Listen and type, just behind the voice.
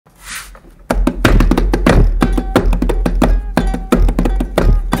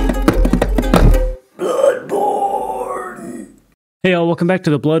Hey all, welcome back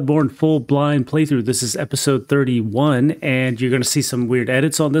to the Bloodborne full blind playthrough. This is episode 31, and you're going to see some weird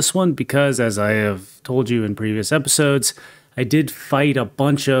edits on this one because, as I have told you in previous episodes, I did fight a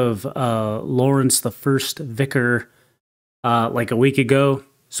bunch of Laurence the First Vicar like a week ago.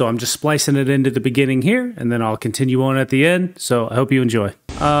 So I'm just splicing it into the beginning here, and then I'll continue on at the end. So I hope you enjoy.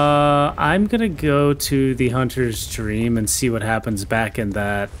 I'm going to go to the Hunter's Dream and see what happens back in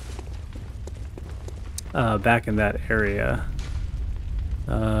that area.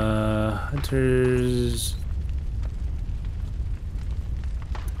 Hunters.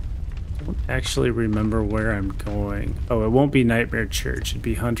 I don't actually remember where I'm going. Oh, it won't be Nightmare Church. It'd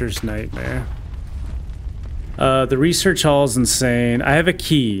be Hunter's Nightmare. The research hall is insane. I have a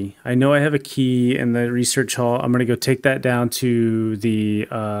key. I know I have a key in the research hall. I'm gonna go take that down to the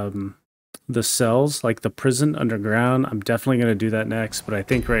cells, like the prison underground. I'm definitely gonna do that next, but I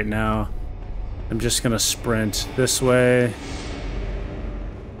think right now I'm just gonna sprint this way.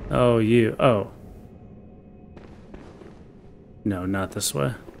 Oh, you. Oh. No, not this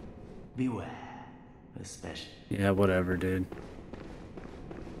way. Beware, especially. Yeah, whatever, dude.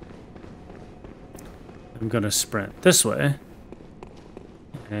 I'm gonna sprint this way.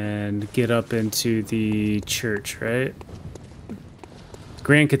 And get up into the church, right?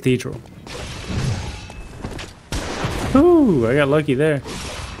 Grand Cathedral. Ooh, I got lucky there.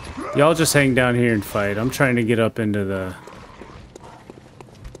 Y'all just hang down here and fight. I'm trying to get up into the...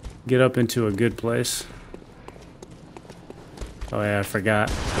 Get up into a good place. Oh yeah, I forgot.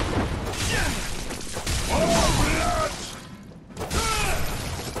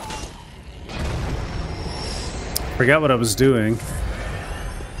 Forgot what I was doing.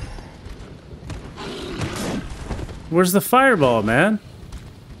 Where's the fireball, man?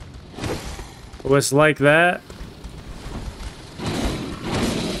 Oh, it's like that.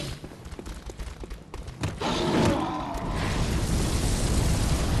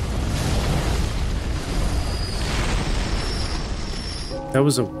 That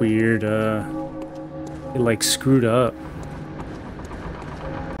was a weird, it like screwed up.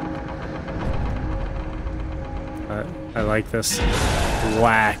 I like this.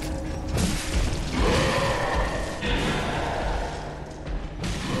 Whack.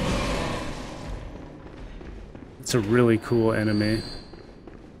 It's a really cool enemy.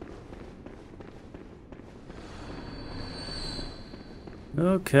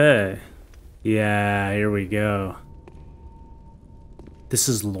 Okay. Yeah, here we go. This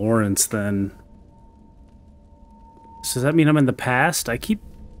is Laurence, then. So does that mean I'm in the past? I keep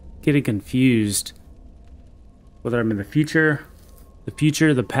getting confused. Whether I'm in the future,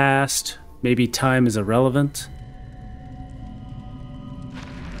 the past, maybe time is irrelevant.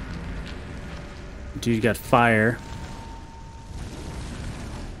 Dude got fire.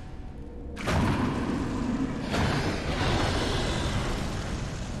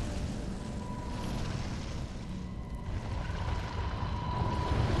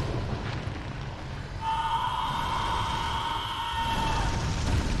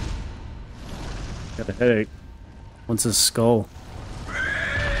 Got a headache. What's his skull?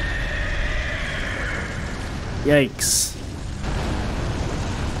 Yikes.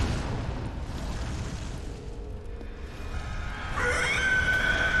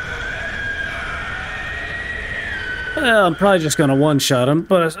 Well, I'm probably just gonna one-shot him,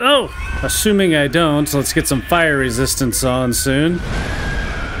 but oh, assuming I don't, so let's get some fire resistance on soon.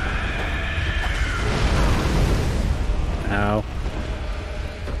 Ow.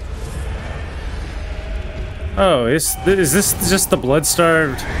 Oh, is this just the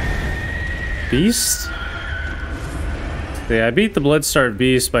blood-starved beast? Yeah, I beat the blood-starved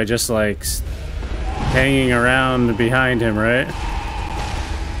beast by just, like, hanging around behind him, right?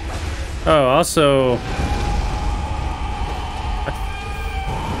 Oh, also...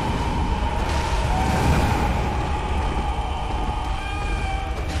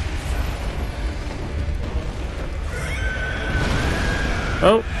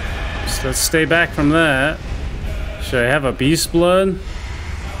 Oh, so let's stay back from that. Should I have a beast blood?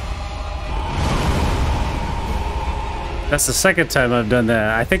 That's the second time I've done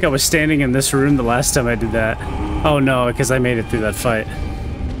that. I think I was standing in this room the last time I did that. Oh no, because I made it through that fight.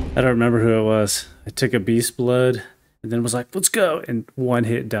 I don't remember who it was. I took a beast blood and then was like, let's go. And one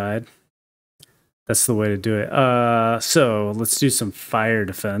hit died. That's the way to do it. So let's do some fire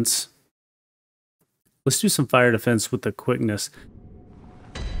defense. Let's do some fire defense with the quickness.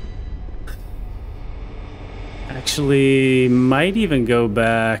 Actually, might even go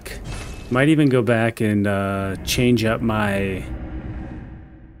back and change up my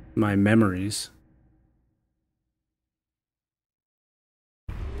memories.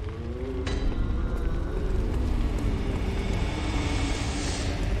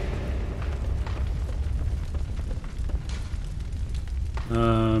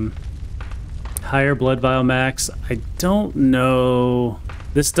 Higher blood vial max. I don't know.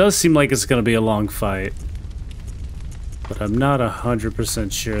 This does seem like it's going to be a long fight. But I'm not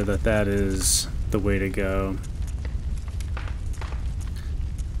 100% sure that that is the way to go.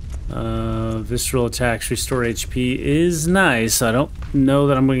 Visceral attacks restore HP is nice. I don't know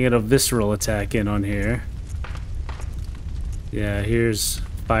that I'm going to get a visceral attack in on here. Yeah, here's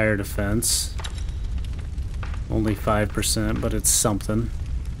fire defense. Only 5%, but it's something.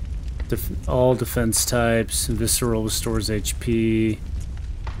 All defense types. Visceral restores HP.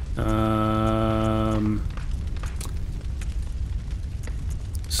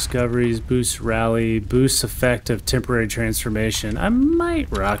 Discoveries, boost rally, boost effect of temporary transformation. I might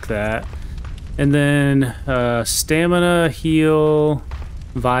rock that. And then stamina, heal,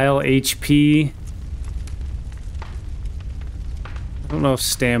 vial HP. I don't know if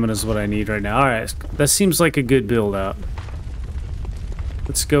stamina is what I need right now. Alright, that seems like a good build out.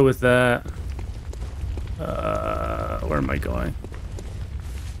 Let's go with that. Where am I going?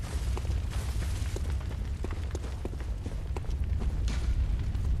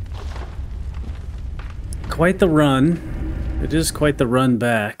 Quite the run. It is quite the run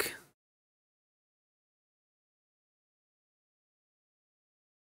back.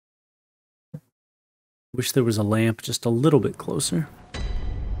 Wish there was a lamp just a little bit closer.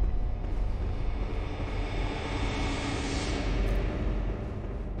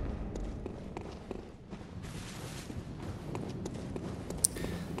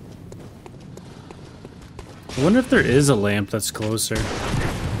 I wonder if there is a lamp that's closer.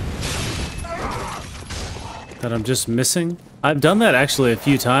 That I'm just missing. I've done that actually a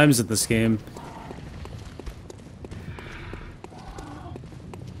few times at this game.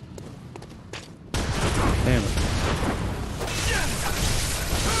 Damn it.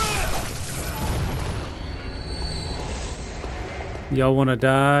 Y'all wanna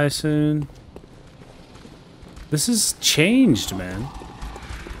die soon? This has changed, man.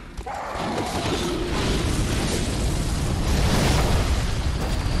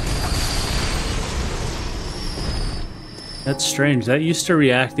 That's strange. That used to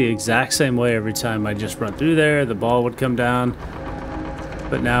react the exact same way every time I just run through there. The ball would come down.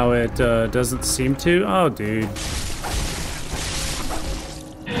 But now it doesn't seem to. Oh, dude.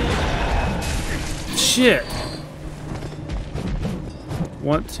 Shit.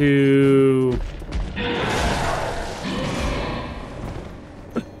 Want to...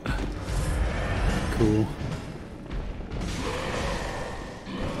 Cool.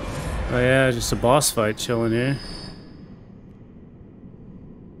 Oh yeah, just a boss fight chilling here.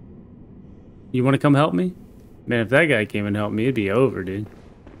 You want to come help me? Man, if that guy came and helped me, it'd be over, dude.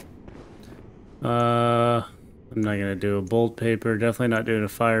 I'm not gonna do a bolt paper. Definitely not doing a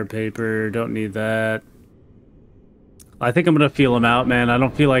fire paper. Don't need that. I think I'm gonna feel him out, man. I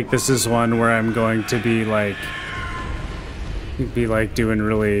don't feel like this is one where I'm going to be like doing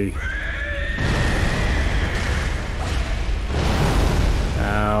really...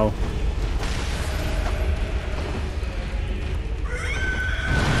 Ow.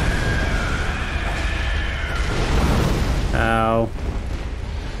 Ow.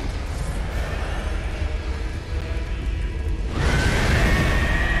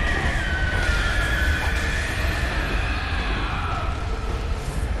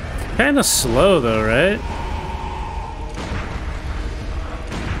 Kinda slow though, right?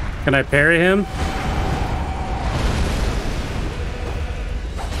 Can I parry him?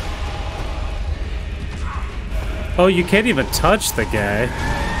 Oh, you can't even touch the guy.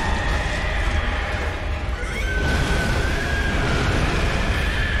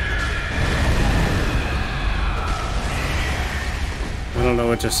 I don't know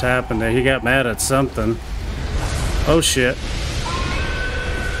what just happened there. He got mad at something. Oh shit.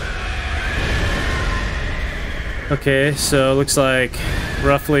 Okay, so it looks like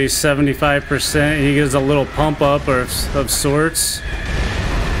roughly 75%. He gives a little pump up of sorts.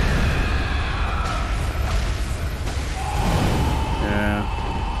 Yeah.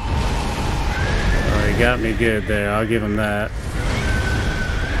 Oh, he got me good there. I'll give him that.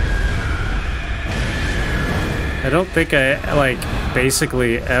 I don't think I, like,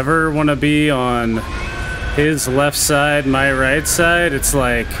 basically ever want to be on his left side, my right side. It's,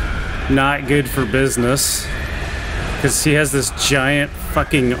 like, not good for business. Because he has this giant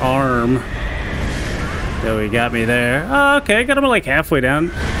fucking arm. Oh, he got me there. Oh, okay, I got him, like, halfway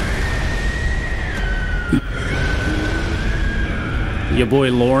down. Your boy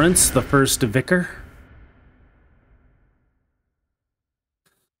Laurence, the first Vicar.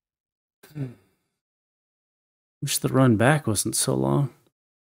 Wish the run back wasn't so long.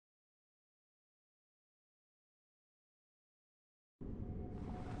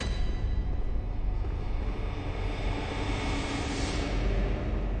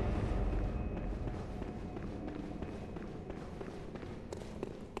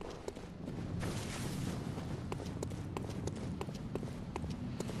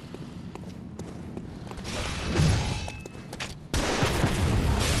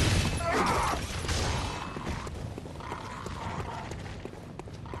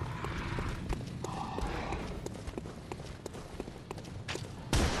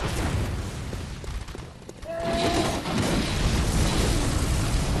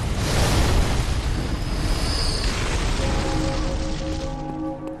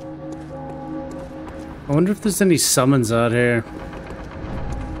 wonder if there's any summons out here.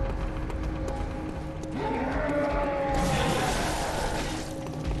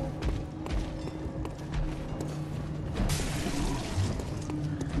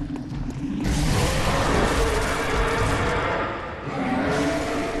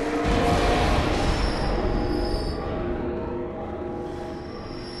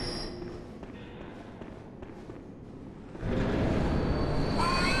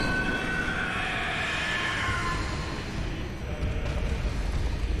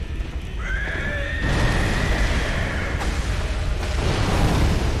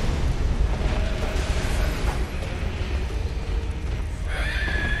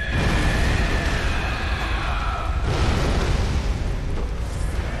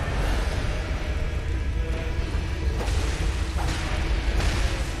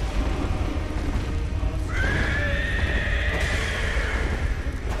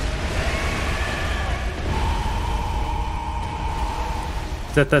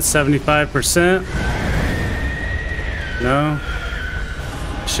 Is that 75%? No?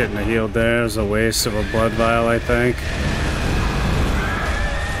 Shouldn't have healed there. It was a waste of a blood vial, I think.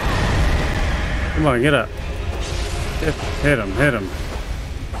 Come on, get up. Hit him, hit him.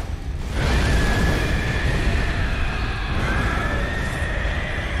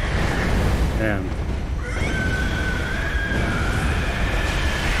 Damn.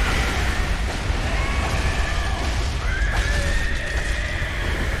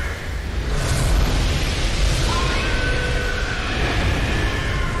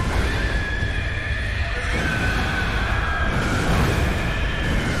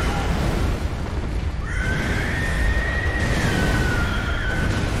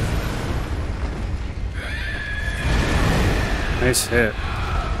 Nice hit.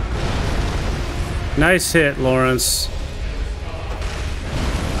 Nice hit, Laurence.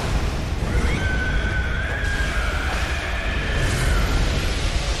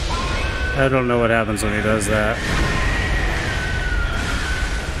 I don't know what happens when he does that.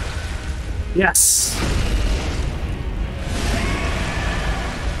 Yes!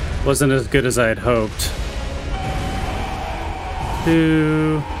 Wasn't as good as I had hoped.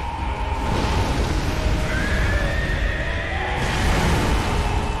 2...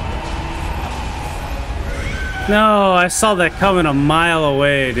 No, I saw that coming a mile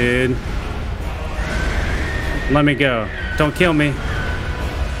away, dude. Let me go. Don't kill me.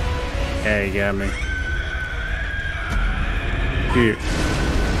 Yeah, you got me. Here.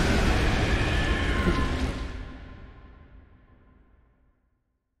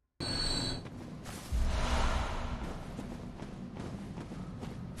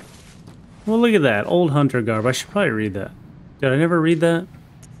 Well, look at that. Old Hunter garb. I should probably read that. Did I never read that?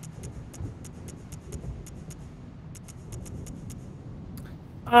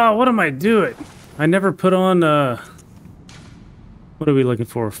 Oh, what am I doing? I never put on, what are we looking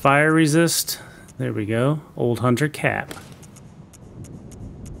for? Fire resist. There we go. Old Hunter cap.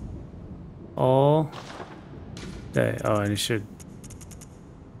 All day. Oh, and it should.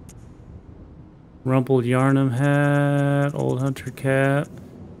 Rumpled Yarnum hat. Old Hunter cap.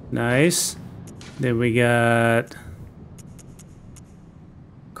 Nice. Then we got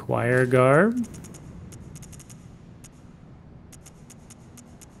choir garb.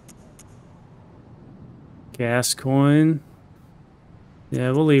 Gas coin.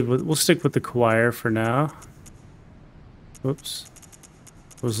 Yeah, we'll stick with the choir for now. Oops.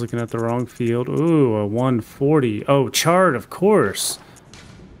 I was looking at the wrong field. Ooh, a 140. Oh, charred, of course.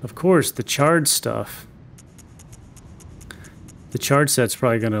 Of course, the charred stuff. The charred set's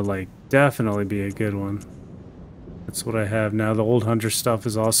probably gonna, like, definitely be a good one. That's what I have now. The Old Hunter stuff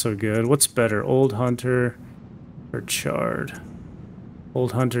is also good. What's better, Old Hunter or charred?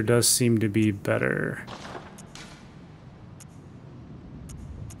 Old Hunter does seem to be better.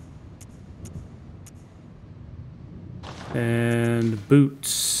 And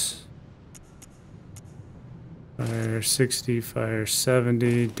boots. Fire 60, fire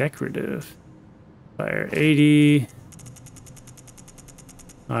 70, decorative. Fire 80.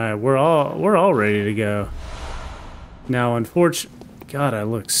 Alright, we're all ready to go. Now, unfortunately, God, I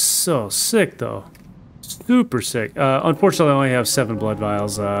look so sick though. Super sick. Unfortunately, I only have 7 blood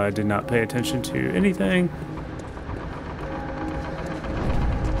vials. I did not pay attention to anything.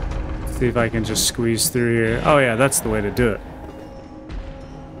 See if I can just squeeze through here. Oh yeah, that's the way to do it.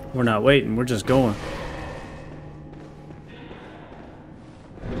 We're not waiting, we're just going.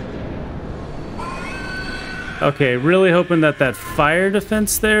 Okay, really hoping that that fire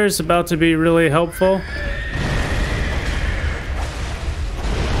defense there is about to be really helpful.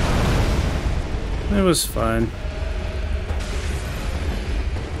 It was fine.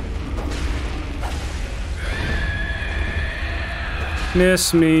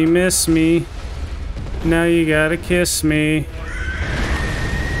 Miss me, miss me. Now you gotta kiss me. I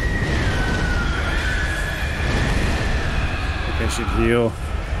think I should heal.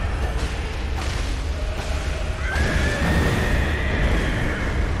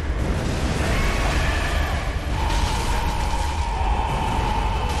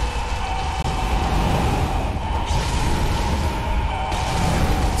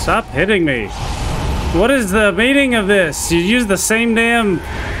 Stop hitting me. What is the meaning of this? You use the same damn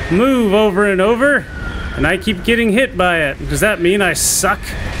move over and over, and I keep getting hit by it. Does that mean I suck?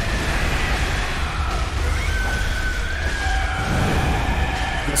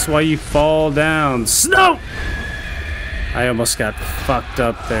 That's why you fall down. Snow! I almost got fucked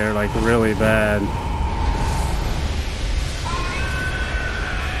up there, like really bad.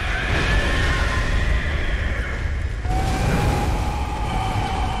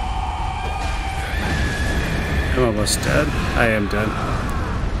 I'm almost dead. I am dead.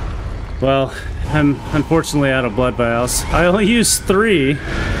 Well, I'm unfortunately out of blood vials. I only used 3.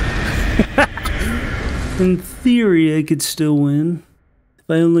 In theory, I could still win if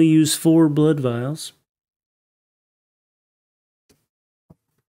I only use 4 blood vials.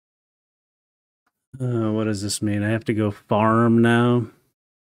 What does this mean? I have to go farm now?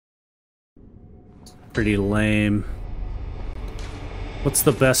 Pretty lame. What's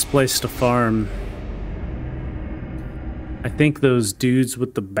the best place to farm? I think those dudes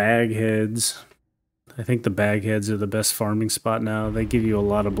with the bag heads. I think the bag heads are the best farming spot now. They give you a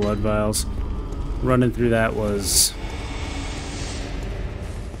lot of blood vials. Running through that was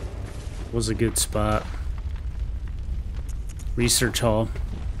a good spot. Research hall.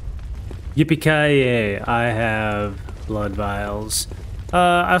 Yippee-ki-yay, I have blood vials.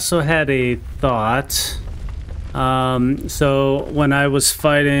 I also had a thought. So when I was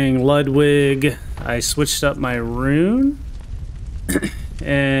fighting Ludwig, I switched up my rune.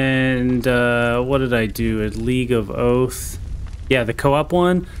 And what did I do? A League of Oath. Yeah, the co-op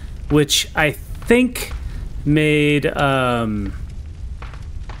one, which I think made can't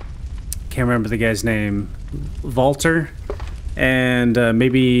remember the guy's name. Walter and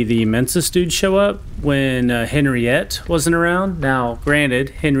maybe the Mensis dude show up when Henriette wasn't around. Now,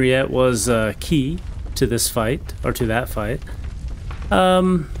 granted, Henriette was key to this fight, or to that fight.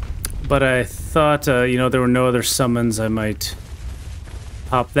 But I thought, you know, there were no other summons. I might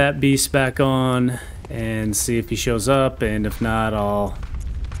pop that beast back on and see if he shows up, and if not, I'll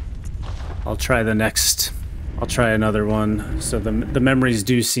try the next. I'll try another one. So the memories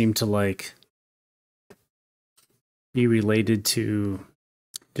do seem to like be related to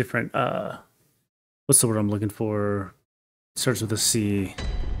different. What's the word I'm looking for? It starts with a C.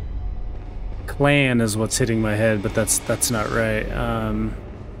 Clan is what's hitting my head, but that's not right.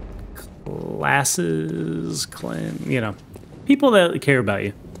 Classes, clan, you know, people that care about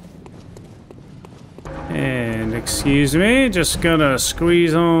you. And excuse me, just gonna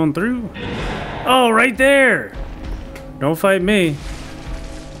squeeze on through. Oh, right there! Don't fight me.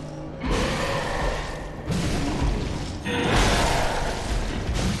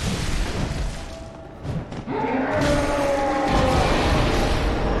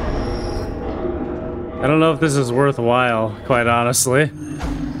 I don't know if this is worthwhile, quite honestly.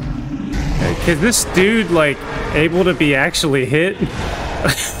 Is this dude, like, able to be actually hit?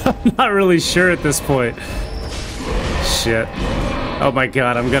 I'm not really sure at this point. Shit. Oh my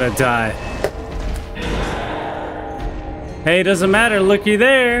god, I'm gonna die. Hey, doesn't matter, looky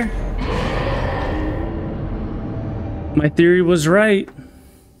there. My theory was right.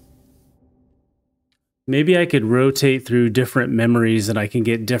 Maybe I could rotate through different memories and I can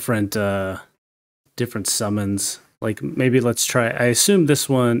get different, different summons. Like, maybe let's try... I assume this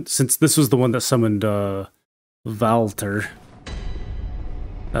one, since this was the one that summoned, Walter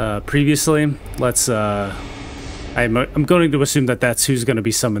previously, let's, I'm going to assume that that's who's going to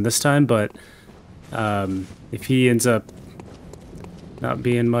be summoned this time, but if he ends up not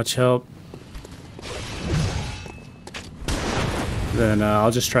being much help, then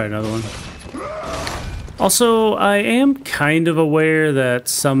I'll just try another one. Also, I am kind of aware that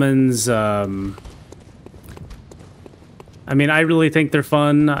summons, I mean, I really think they're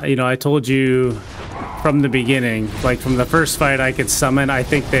fun. You know, I told you from the beginning, like from the first fight I could summon, I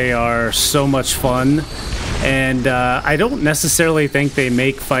think they are so much fun. And I don't necessarily think they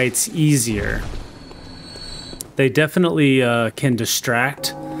make fights easier. They definitely can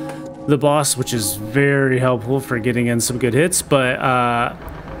distract the boss, which is very helpful for getting in some good hits. But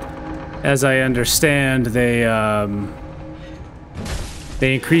as I understand, they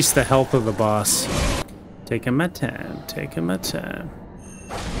increase the health of the boss. Taking my time, taking my time.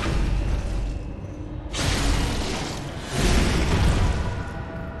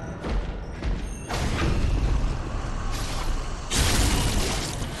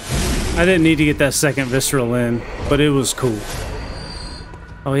 I didn't need to get that second visceral in, but it was cool.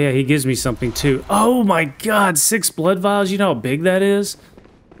 Oh yeah, he gives me something too. Oh my god, 6 blood vials. You know how big that is?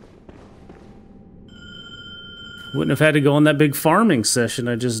 Wouldn't have had to go on that big farming session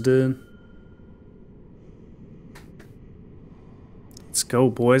I just did. Let's go,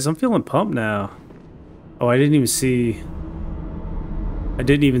 boys. I'm feeling pumped now. Oh, I didn't even see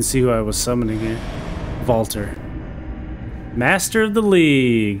who I was summoning here. Walter. Master of the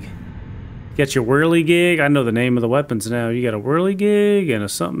League. Got your whirligig. I know the name of the weapons now. You got a whirligig and a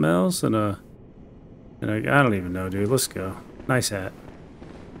something else and a I don't even know, dude. Let's go. Nice hat.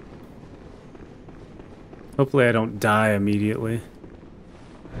 Hopefully I don't die immediately.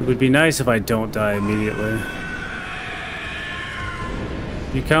 It would be nice if I don't die immediately.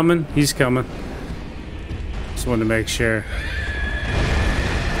 You coming? He's coming. Just wanted to make sure.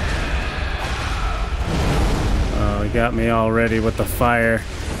 Oh, he got me already with the fire.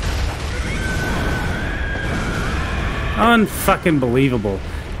 Unfucking believable.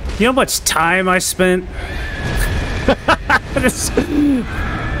 You know how much time I spent just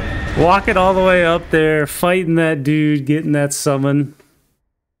walking all the way up there, fighting that dude, getting that summon.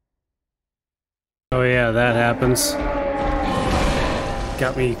 Oh yeah, that happens.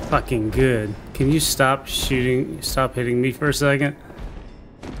 Got me fucking good. Can you stop shooting, stop hitting me for a second?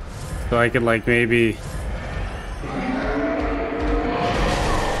 So I could like maybe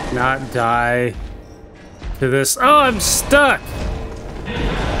not die to this. Oh, I'm stuck!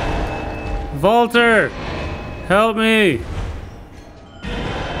 Walter! Help me!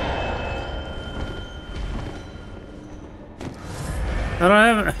 I don't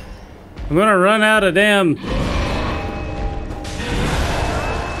have... I'm gonna run out of damn...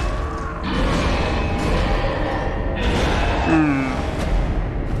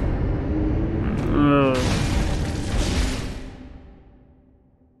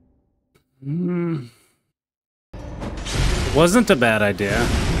 Wasn't a bad idea.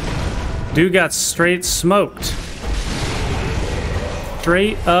 Dude got straight smoked.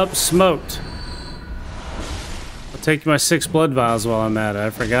 Straight up smoked. I'll take my 6 blood vials while I'm at it. I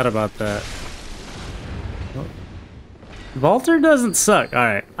forgot about that. Walter doesn't suck.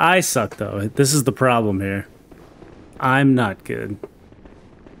 Alright, I suck though. This is the problem here. I'm not good.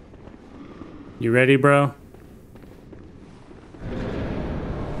 You ready, bro?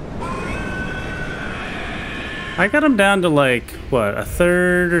 I got him down to like, what, a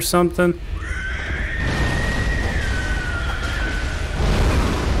third or something?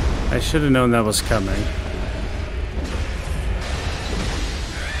 I should have known that was coming.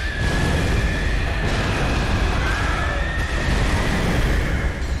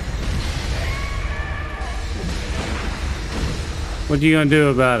 What are you gonna do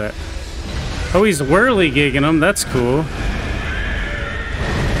about it? Oh, he's whirly-gigging him. That's cool.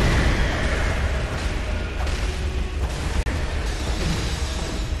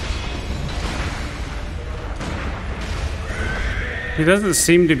 He doesn't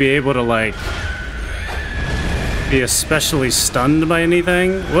seem to be able to, like, be especially stunned by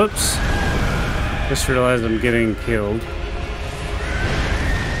anything. Whoops. Just realized I'm getting killed.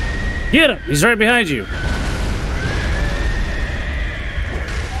 Get him! He's right behind you!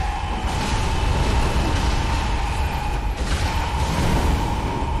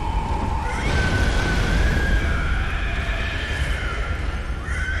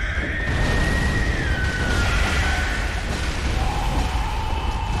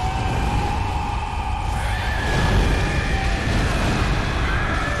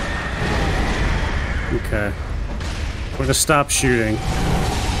 Okay. We're gonna stop shooting.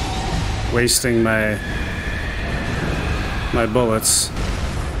 Wasting my bullets.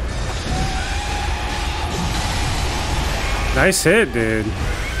 Nice hit, dude.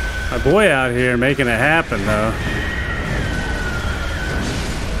 My boy out here making it happen, though.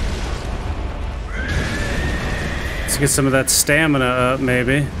 Let's get some of that stamina up,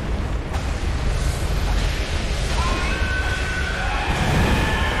 maybe.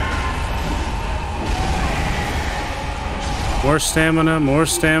 More stamina, more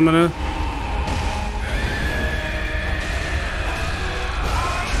stamina.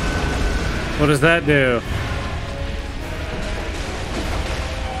 What does that do?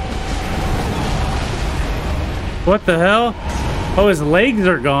 What the hell? Oh, his legs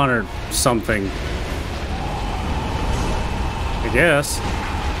are gone or something. I guess.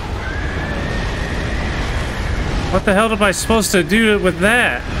 What the hell am I supposed to do with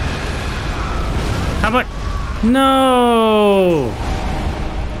that? How much? No!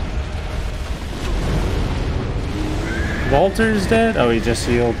 Walter's dead? Oh, he just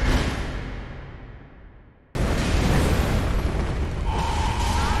healed.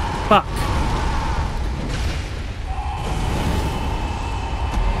 Fuck.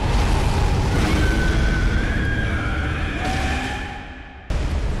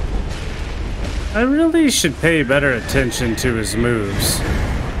 I really should pay better attention to his moves.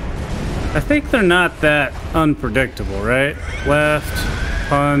 I think they're not that unpredictable, right? Left,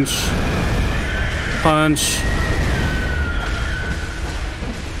 punch, punch.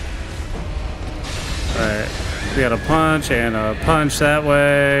 Alright, we got a punch and a punch that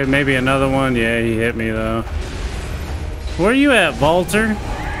way. Maybe another one. Yeah, he hit me though. Where are you at, Walter?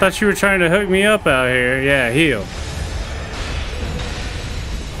 Thought you were trying to hook me up out here. Yeah, heal.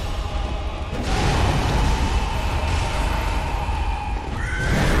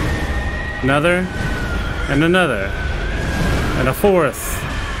 Another, and another, and a fourth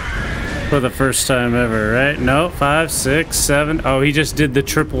for the first time ever, right? No, 5, 6, 7. Oh, he just did the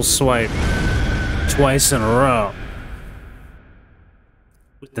triple swipe twice in a row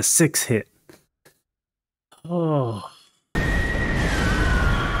with the 6 hit. Oh,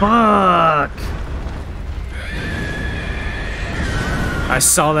 fuck! I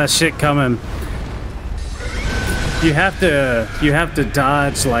saw that shit coming. You have to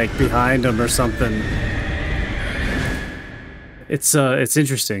dodge like behind him or something. It's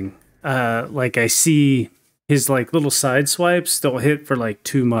interesting. Like I see his like little side swipes don't hit for like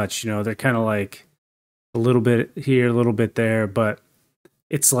too much, you know. They're kind of like a little bit here, a little bit there, but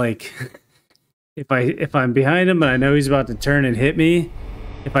it's like if I'm behind him and I know he's about to turn and hit me,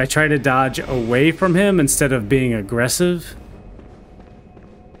 if I try to dodge away from him instead of being aggressive,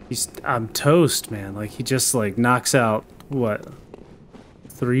 I'm toast, man. Like he just like knocks out what,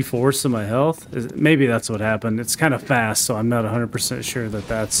 3/4 of my health. Maybe that's what happened. It's kind of fast, so I'm not 100% sure that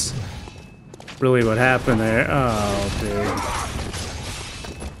that's really what happened there. Oh, dude.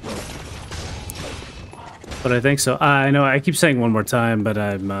 But I think so. I know I keep saying one more time, but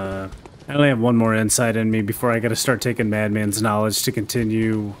I only have one more insight in me before I got to start taking Madman's knowledge to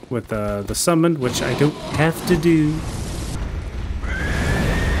continue with the summon, which I don't have to do.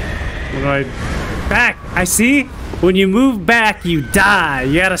 When I back, I see when you move back, you die.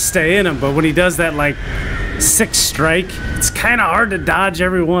 You gotta stay in him. But when he does that like 6 strike, it's kind of hard to dodge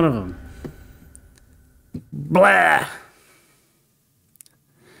every one of them. Blah.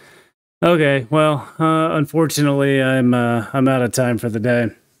 Okay, well, unfortunately, I'm out of time for the day.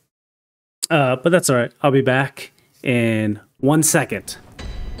 But that's all right. I'll be back in 1 second.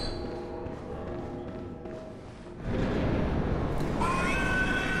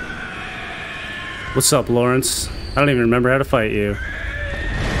 What's up, Laurence? I don't even remember how to fight you.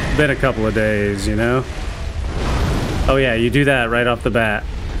 Been a couple of days, you know? Oh yeah, you do that right off the bat.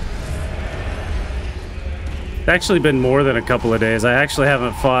 It's actually been more than a couple of days. I actually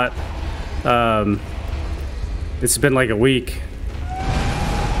haven't fought. It's been like a week.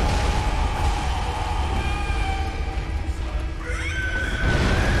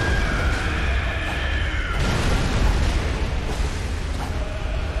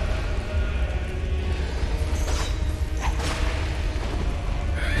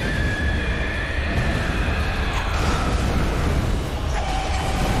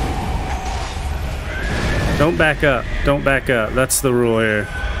 Don't back up. Don't back up. That's the rule here.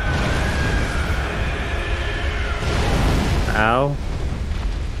 Ow.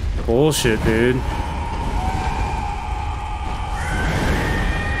 Bullshit, dude.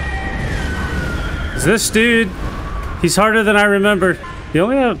 Is this dude? He's harder than I remember. The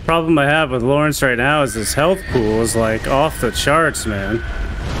only problem I have with Laurence right now is his health pool is like off the charts, man.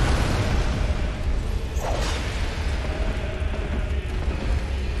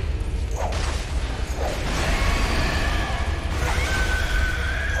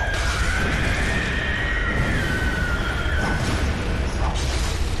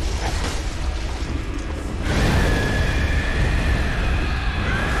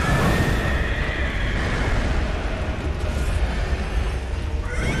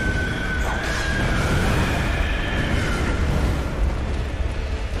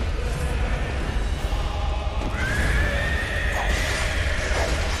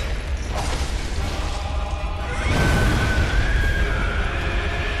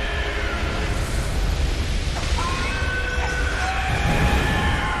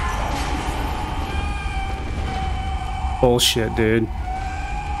 Bullshit, dude.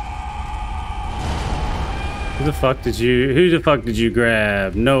 Who the fuck did you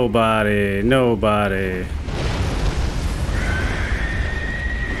grab? Nobody. Nobody.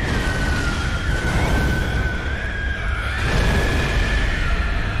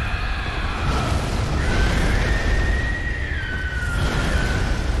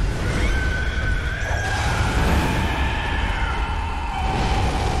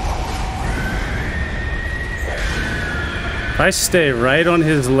 I stay right on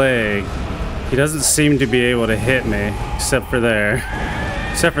his leg, he doesn't seem to be able to hit me, except for there.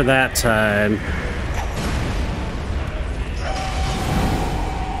 Except for that time.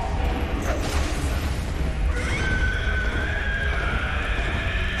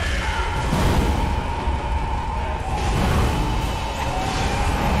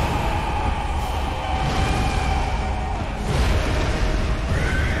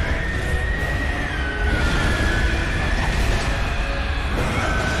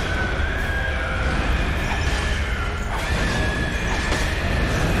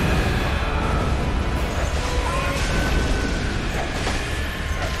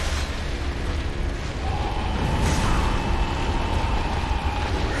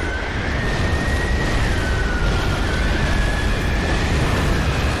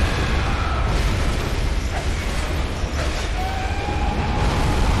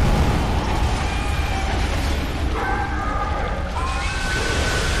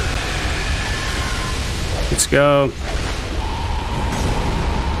 Let's go.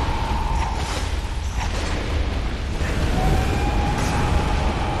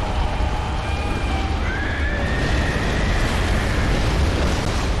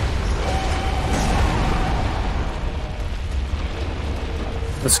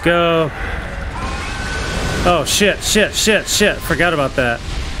 Let's go. Oh, shit. Forgot about that.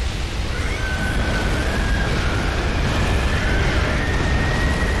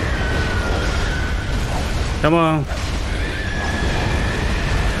 Come on.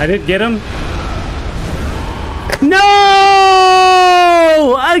 I didn't get him. No!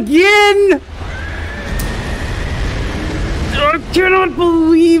 Again! I cannot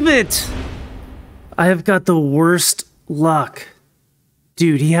believe it! I have got the worst luck.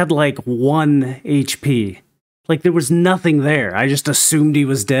 Dude, he had like 1 HP. Like there was nothing there. I just assumed he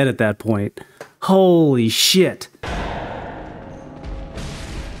was dead at that point. Holy shit.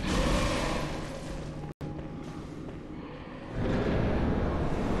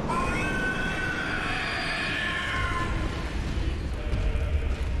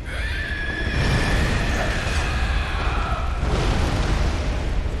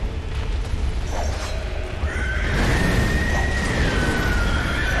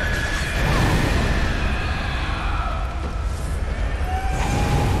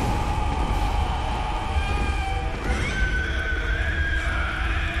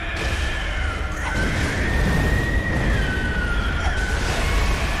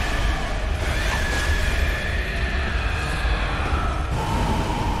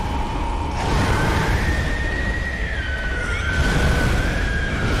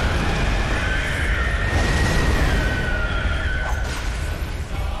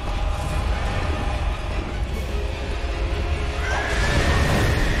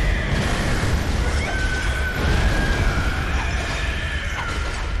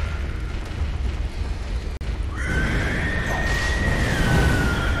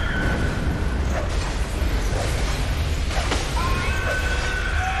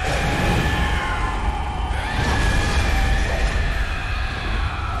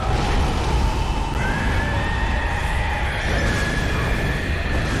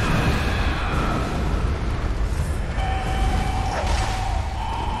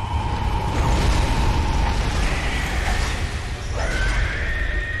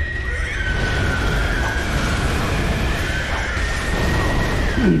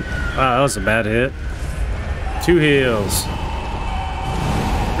 Wow, that was a bad hit. 2 heals.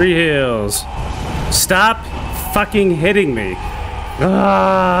 3 heals. Stop fucking hitting me.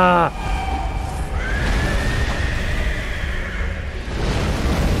 Ah!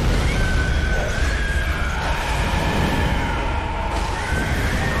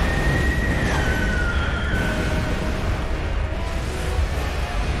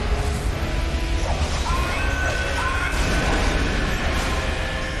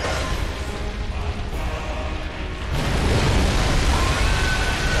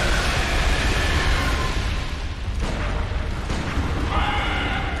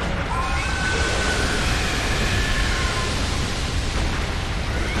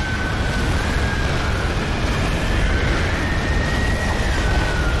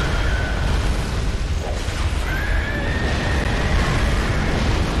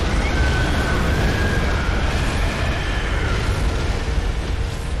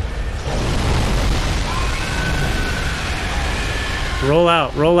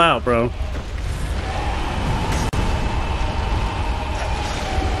 Roll out, bro.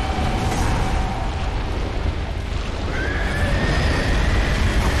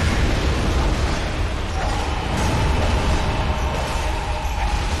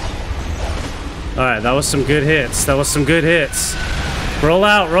 Alright, that was some good hits. That was some good hits. Roll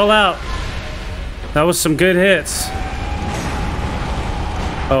out, roll out. That was some good hits.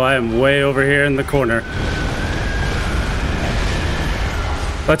 Oh, I am way over here in the corner.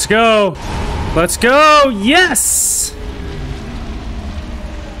 Let's go. Let's go. Yes.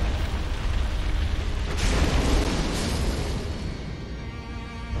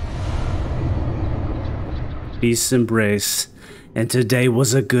 Beast's embrace. And today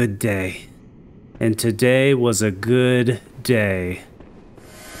was a good day. And today was a good day.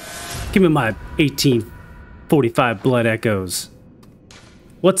 Give me my 1845 blood echoes.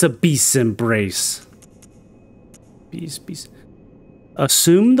 What's a beast's embrace? Beast.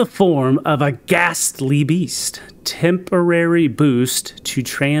 Assume the form of a ghastly beast. Temporary boost to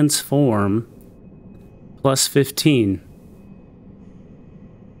transform. Plus 15.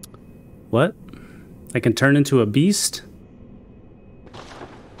 What? I can turn into a beast?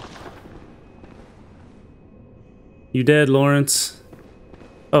 You dead, Laurence?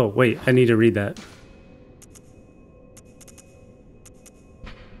 Oh, wait, I need to read that.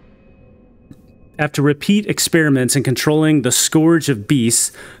 After repeat experiments in controlling the scourge of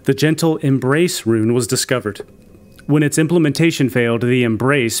beasts, the gentle embrace rune was discovered. When its implementation failed, the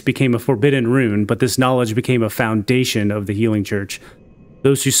embrace became a forbidden rune, but this knowledge became a foundation of the healing church.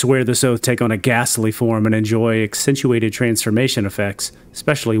 Those who swear this oath take on a ghastly form and enjoy accentuated transformation effects,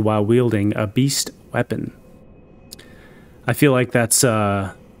 especially while wielding a beast weapon. I feel like that's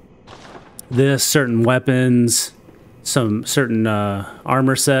this, certain weapons, some certain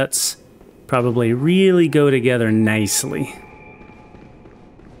armor sets probably really go together nicely.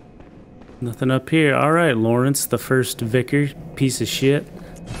 Nothing up here. All right, Laurence, the first vicar, piece of shit.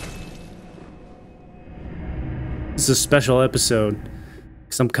 This is a special episode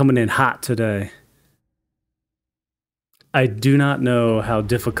because I'm coming in hot today. I do not know how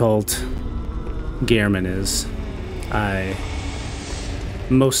difficult Gehrman is. I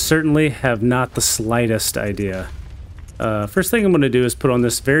most certainly have not the slightest idea. First thing I'm going to do is put on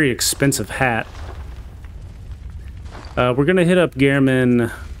this very expensive hat. We're going to hit up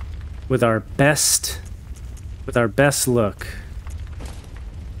Gehrman with our best look.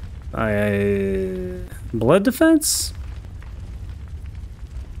 Blood defense?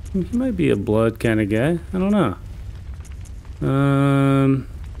 He might be a blood kind of guy. I don't know.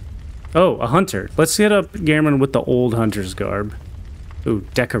 Oh, a hunter. Let's hit up Gehrman with the old hunter's garb. Ooh,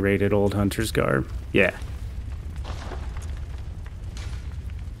 decorated old hunter's garb. Yeah.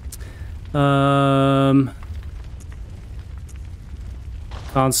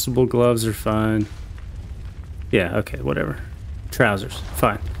 Constable gloves are fine. Yeah, okay, whatever. Trousers,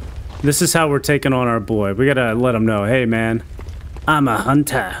 fine. This is how we're taking on our boy. We gotta let him know, hey man, I'm a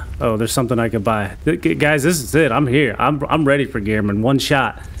hunter. Oh, there's something I could buy. Guys, this is it. I'm here. I'm ready for Gehrman. One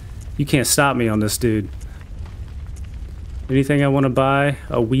shot. You can't stop me on this dude. Anything I want to buy?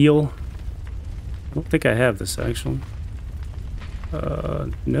 A wheel? I don't think I have this, actually.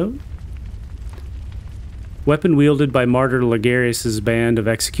 No. Weapon wielded by Martyr Ligarius' band of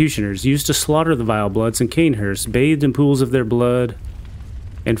executioners, used to slaughter the vile bloods and Canehurst, bathed in pools of their blood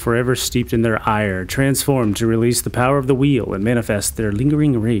and forever steeped in their ire, transformed to release the power of the wheel and manifest their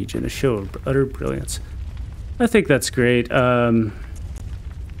lingering rage in a show of utter brilliance. I think that's great.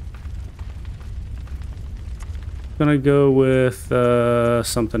 Gonna go with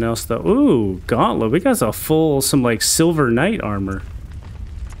something else though. Ooh, gauntlet. We got some like silver knight armor.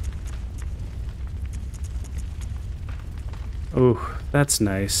 Ooh, that's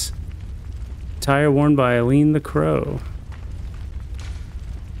nice. Attire worn by Eileen the Crow.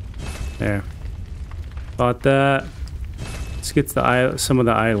 There. Bought that. Let's get some of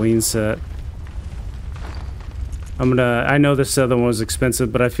the Eileen set. I know this other one was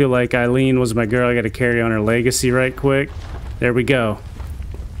expensive, but I feel like Eileen was my girl. I gotta carry on her legacy right quick. There we go.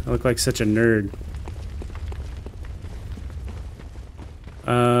 I look like such a nerd.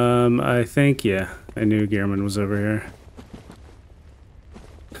 I think, yeah. I knew Gehrman was over here.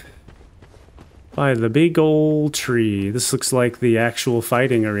 By the big old tree. This looks like the actual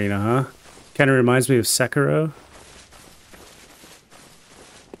fighting arena, huh? Kind of reminds me of Sekiro.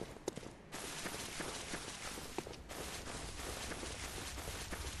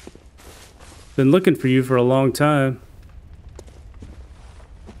 Been looking for you for a long time.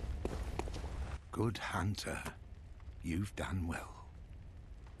 Good hunter, you've done well.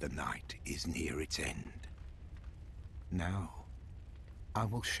 The night is near its end. Now, I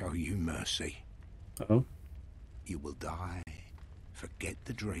will show you mercy. Oh. You will die, forget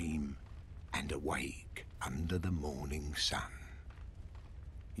the dream, and awake under the morning sun.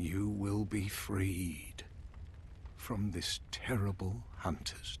 You will be freed from this terrible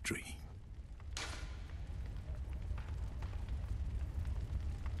hunter's dream.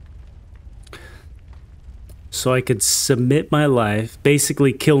 so I could submit my life,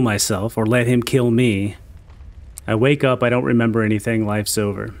 basically kill myself, or let him kill me. I wake up, I don't remember anything, life's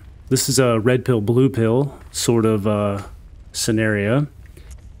over. This is a red pill, blue pill sort of scenario.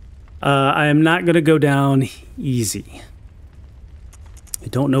 I am not going to go down easy. I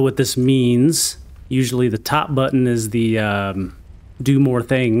don't know what this means. Usually the top button is the do more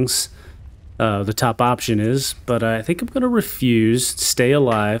things. The top option is, but I think I'm going to refuse, stay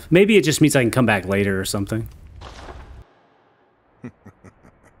alive. Maybe it just means I can come back later or something.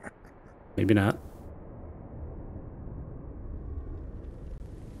 Maybe not.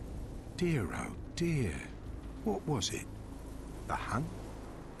 Dear, oh dear. What was it? The hunt?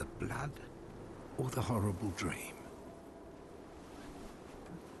 The blood? Or the horrible dream?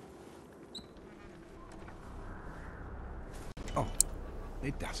 Oh,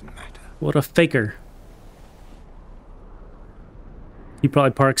 it doesn't matter. What a faker. He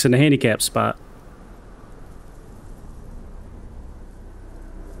probably parks in a handicap spot.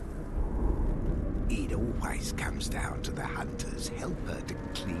 It always comes down to the hunter's helper to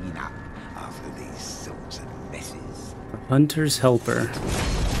clean up after these sorts of messes. Hunter's helper.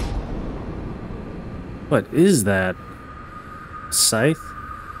 What is that? Scythe?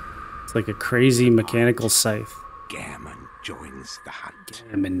 It's like a crazy mechanical scythe. Gehrman joins the hunt.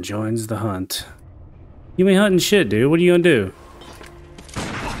 Gehrman joins the hunt. You ain't hunting shit, dude. What are you gonna do?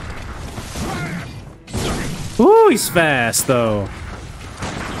 Ooh, he's fast, though.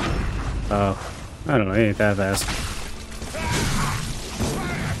 Oh. I don't know, he ain't that fast.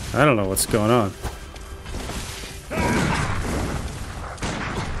 I don't know what's going on.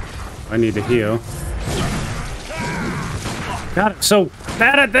 I need to heal. God, I'm so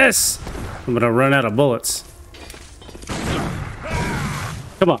bad at this! I'm gonna run out of bullets.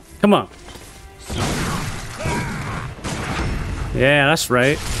 Come on, come on. Yeah, that's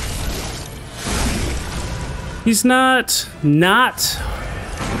right. He's not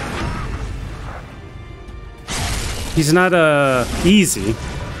easy,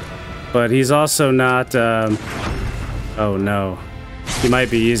 but he's also not, oh no. He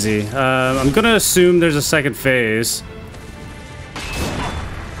might be easy. I'm gonna assume there's a second phase.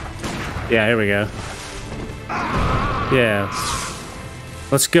 Yeah, here we go. Yeah.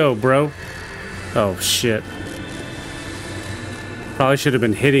 Let's go, bro. Oh, shit. Probably should have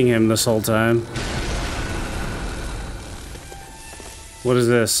been hitting him this whole time. What is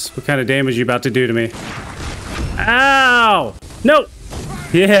this? What kind of damage are you about to do to me? Ow! No!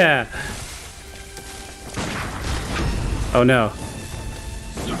 Yeah! Oh, no.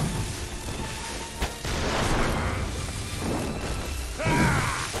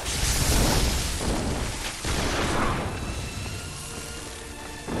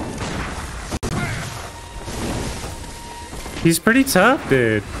 He's pretty tough,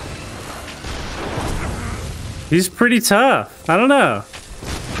 dude. He's pretty tough. I don't know.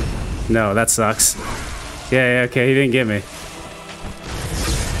 No, that sucks. Yeah, okay, he didn't get me.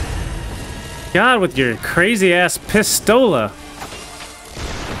 God, with your crazy-ass pistola.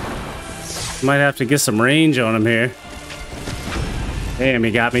 Might have to get some range on him here. Damn,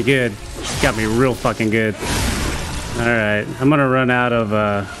 he got me good. Got me real fucking good. Alright, I'm gonna run out of,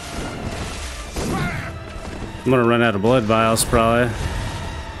 I'm gonna run out of blood vials, probably.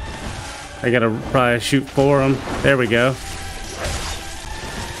 I gotta probably shoot for him. There we go.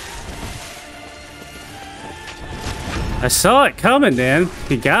 I saw it coming, Dan.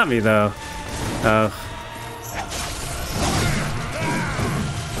 He got me, though. Oh.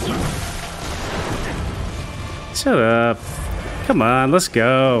 Shut up. Come on, let's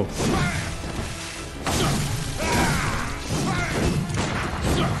go.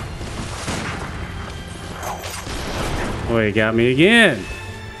 Boy, he got me again.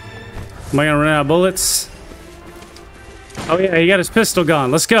 Am I gonna run out of bullets? Oh yeah, he got his pistol gone.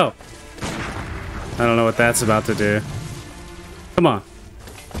 Let's go. I don't know what that's about to do. Come on.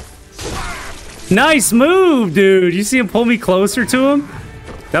 Nice move, dude. You see him pull me closer to him?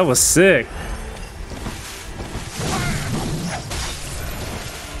 That was sick.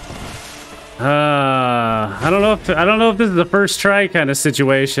 I don't know if this is the first try kind of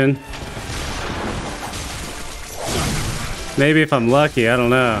situation. Maybe if I'm lucky, I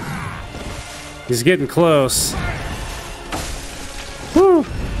don't know. He's getting close. Woo!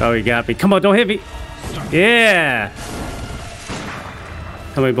 Oh, he got me. Come on, don't hit me. Yeah.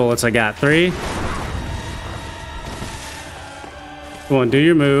 How many bullets I got? 3? Come on, do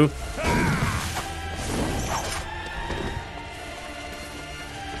your move.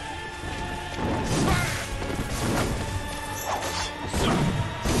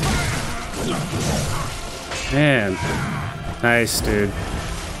 Man. Nice, dude.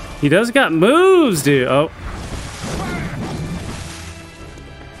 He does got moves, dude. Oh.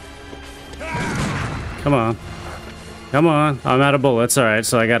 Come on. Come on. I'm out of bullets. All right,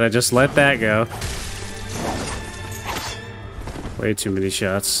 so I gotta just let that go. Way too many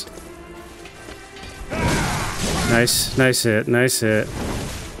shots. Nice. Nice hit. Nice hit.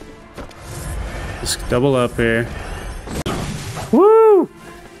 Just double up here. Woo!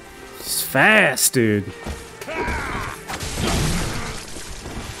 It's fast, dude.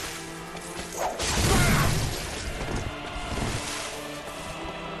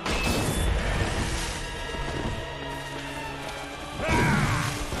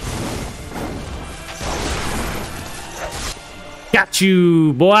 Got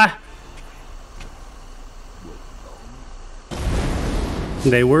you, boy.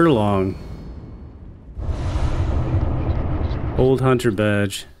 They were long. Old hunter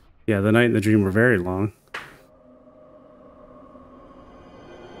badge. Yeah, the night and the dream were very long.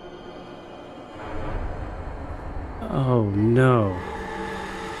 Oh no.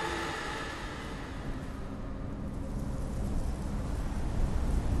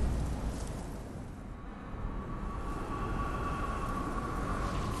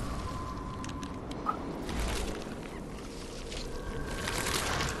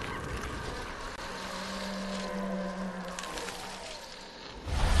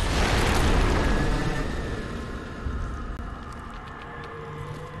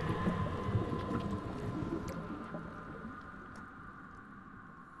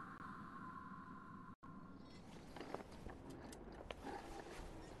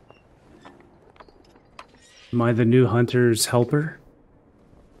 Am I the new hunter's helper?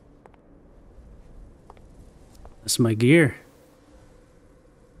 That's my gear.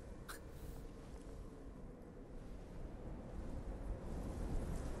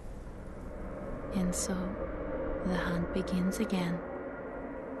 And so, the hunt begins again.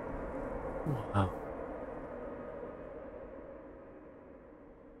 Wow.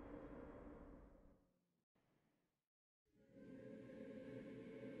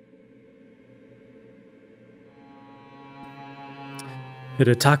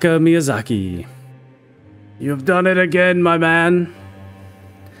 Hidetaka Miyazaki. You've done it again, my man.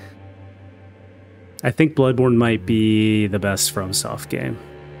 I think Bloodborne might be the best FromSoft game.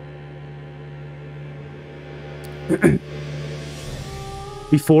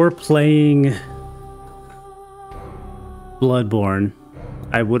 Before playing Bloodborne,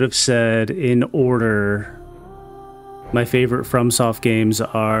 I would have said in order, my favorite FromSoft games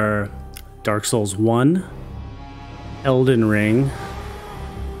are Dark Souls 1, Elden Ring.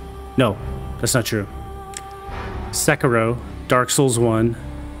 No, that's not true. Sekiro, Dark Souls 1,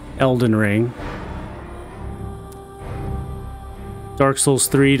 Elden Ring, Dark Souls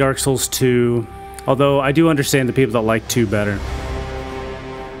 3, Dark Souls 2, although I do understand the people that like 2 better.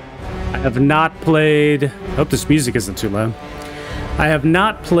 I have not played... I hope this music isn't too loud. I have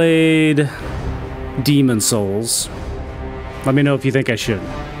not played Demon Souls. Let me know if you think I should.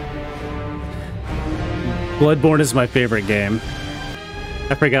 Bloodborne is my favorite game.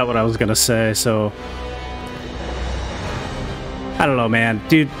 I forgot what I was gonna say, so... I don't know, man.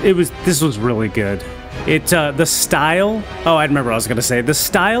 Dude, this was really good. The style... Oh, I remember what I was gonna say. The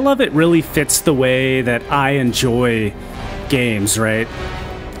style of it really fits the way that I enjoy games, right?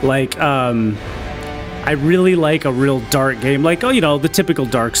 Like, I really like a real dark game. Like, oh, you know, the typical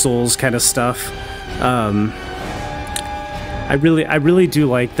Dark Souls kind of stuff. I really do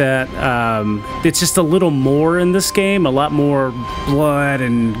like that. It's just a little more in this game, a lot more blood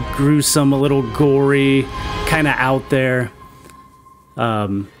and gruesome, a little gory, kind of out there.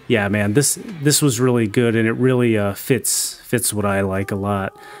 Yeah, man, this was really good, and it really fits what I like a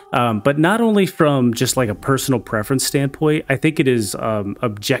lot. But not only from just like a personal preference standpoint, I think it is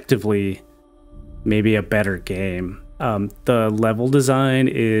objectively maybe a better game. The level design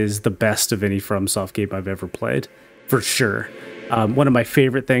is the best of any FromSoft game I've ever played, for sure. One of my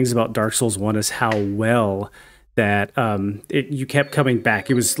favorite things about Dark Souls 1 is how well that you kept coming back.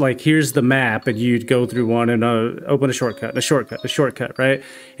 It was like, here's the map, and you'd go through one and open a shortcut, right?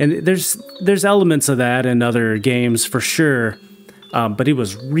 And there's elements of that in other games for sure, but it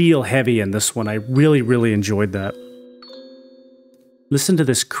was real heavy in this one. I really, really enjoyed that. Listen to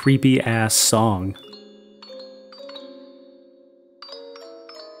this creepy ass song.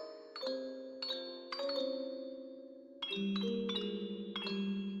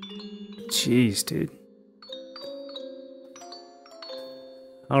 Jeez, dude.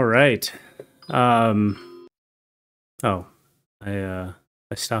 All right. Oh, I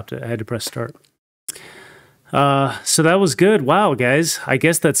stopped it. I had to press start. So that was good. Wow, guys. I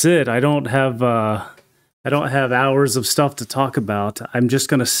guess that's it. I don't have hours of stuff to talk about. I'm just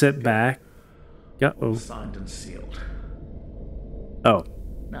gonna sit back. Yeah. Oh. Signed and sealed. Oh.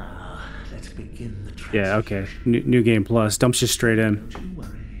 Now, let begin the Yeah, okay. New game plus. Dumps you straight in. Don't you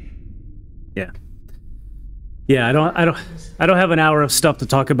worry. Yeah. Yeah, I don't have an hour of stuff to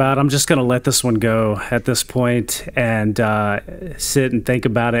talk about. I'm just gonna let this one go at this point and sit and think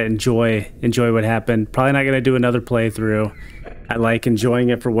about it, enjoy what happened. Probably not gonna do another playthrough. I like enjoying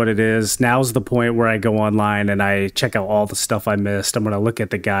it for what it is. Now's the point where I go online and I check out all the stuff I missed. I'm gonna look at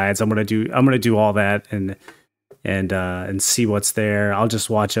the guides. I'm gonna do all that and see what's there. I'll just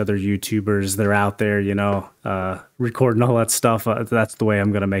watch other YouTubers. They're out there, you know, recording all that stuff. That's the way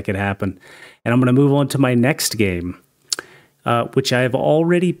I'm going to make it happen. And I'm going to move on to my next game, which I have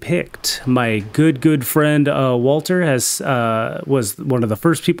already picked. My good friend Walter was one of the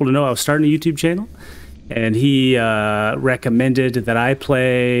first people to know I was starting a YouTube channel. And he recommended that I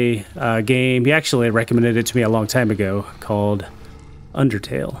play a game. He actually recommended it to me a long time ago called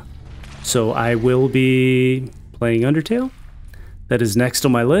Undertale. So I will be playing Undertale. That is next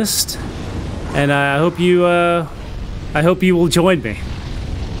on my list, and I hope you will join me.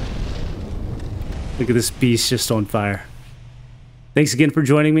 Look at this beast just on fire. Thanks again for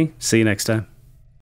joining me. See you next time.